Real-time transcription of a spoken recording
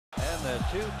the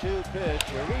 2-2 pitch.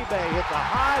 Uribe hits a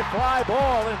high fly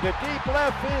ball into deep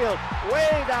left field,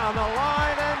 way down the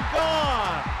line and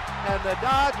gone. And the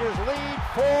Dodgers lead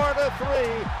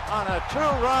 4-3 on a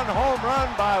 2-run home run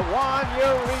by Juan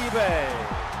Uribe.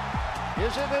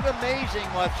 Isn't it amazing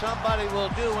what somebody will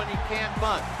do when he can't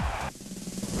bunt?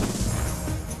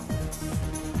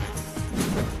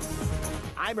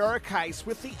 I'm Eric Heiss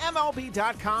with the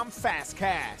MLB.com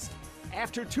FastCast.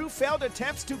 After 2 failed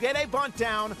attempts to get a bunt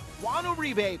down, Juan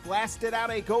Uribe blasted out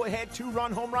a go-ahead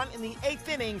 2-run home run in the 8th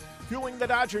inning, fueling the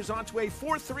Dodgers onto a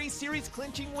 4-3 series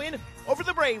clinching win over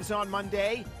the Braves on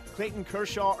Monday. Clayton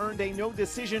Kershaw earned a no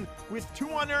decision with 2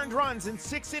 unearned runs in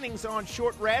 6 innings on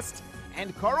short rest,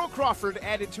 and Carl Crawford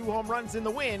added 2 home runs in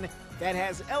the win that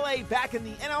has LA back in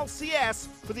the NLCS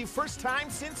for the first time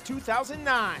since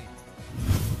 2009.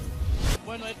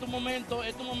 Bueno, estos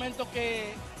momentos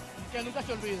que nunca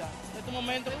se olvida.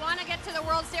 We want to get to the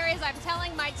World Series. I'm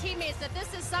telling my teammates that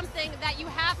this is something that you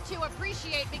have to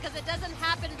appreciate because it doesn't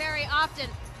happen very often.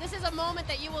 This is a moment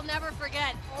that you will never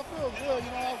forget. I feel good.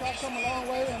 I've come a long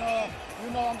way,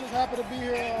 and I'm just happy to be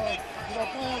here.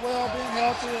 Playing well, being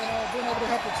healthy, and being able to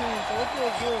help the team. So it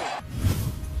feels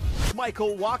good.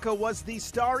 Michael Wacha was the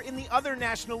star in the other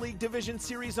National League Division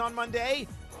Series on Monday.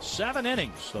 7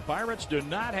 innings. The Pirates do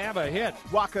not have a hit.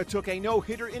 Wacha took a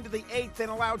no-hitter into the 8th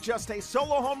and allowed just a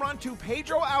solo home run to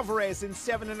Pedro Alvarez in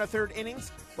 7 1/3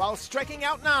 innings while striking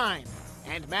out 9.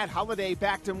 And Matt Holliday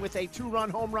backed him with a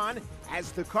 2-run home run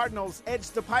as the Cardinals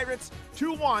edged the Pirates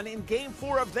 2-1 in Game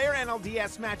 4 of their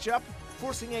NLDS matchup,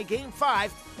 forcing a Game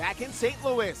 5 back in St.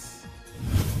 Louis.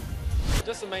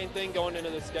 Just the main thing going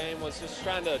into this game was just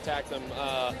trying to attack them,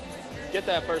 get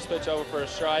that first pitch over for a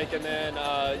strike, and then,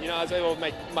 I was able to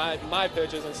make my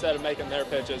pitches instead of making their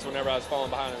pitches whenever I was falling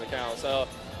behind in the count. So,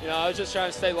 I was just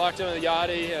trying to stay locked into the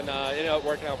Yachty, and ended up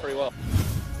working out pretty well.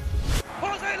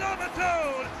 Jose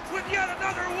Lobaton with yet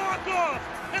another walk-off,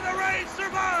 and the Rays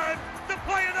survive to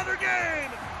play another game.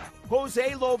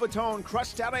 Jose Lobaton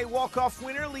crushed out a walk-off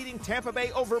winner, leading Tampa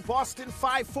Bay over Boston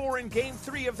 5-4 in Game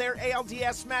 3 of their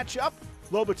ALDS matchup.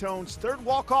 Lobaton's 3rd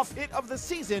walk-off hit of the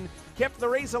season kept the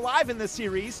Rays alive in the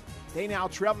series. They now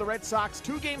trail the Red Sox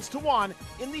 2-1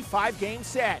 in the 5-game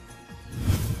set.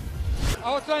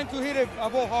 I was trying to hit a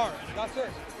ball hard. That's it.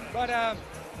 But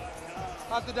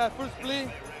after that first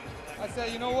play, I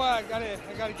said, you know what? I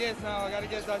gotta guess now. I gotta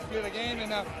guess that split again,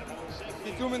 and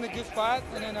he threw me in the good spot,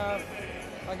 and then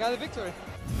I got the victory.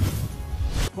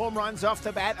 Home runs off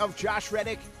the bat of Josh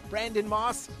Reddick, Brandon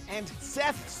Moss, and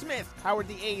Seth Smith powered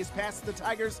the A's past the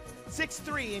Tigers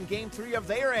 6-3 in Game 3 of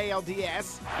their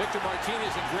ALDS. Victor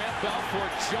Martinez and Grant Balfour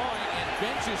join, and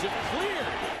benches have cleared.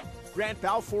 Grant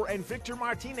Balfour and Victor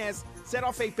Martinez set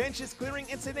off a benches clearing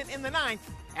incident in the 9th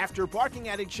after barking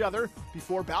at each other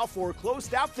before Balfour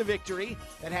closed out the victory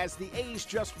that has the A's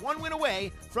just 1 win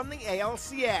away from the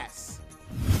ALCS.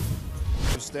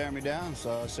 He was staring me down,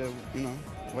 so I said,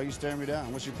 why are you staring me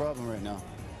down? What's your problem right now?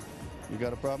 You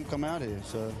got a problem? Come out here.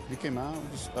 So he came out,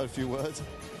 just a few words,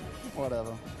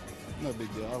 whatever. No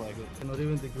big deal. I like it. Not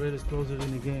even the greatest closer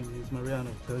in the game is Mariano.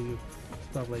 Tell you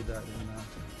stuff like that. And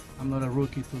I'm not a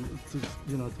rookie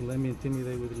to let me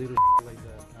intimidate with a little like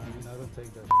that. I don't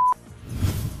take that.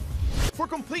 For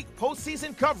complete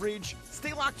postseason coverage,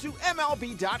 stay locked to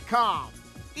MLB.com.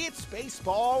 It's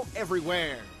baseball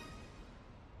everywhere.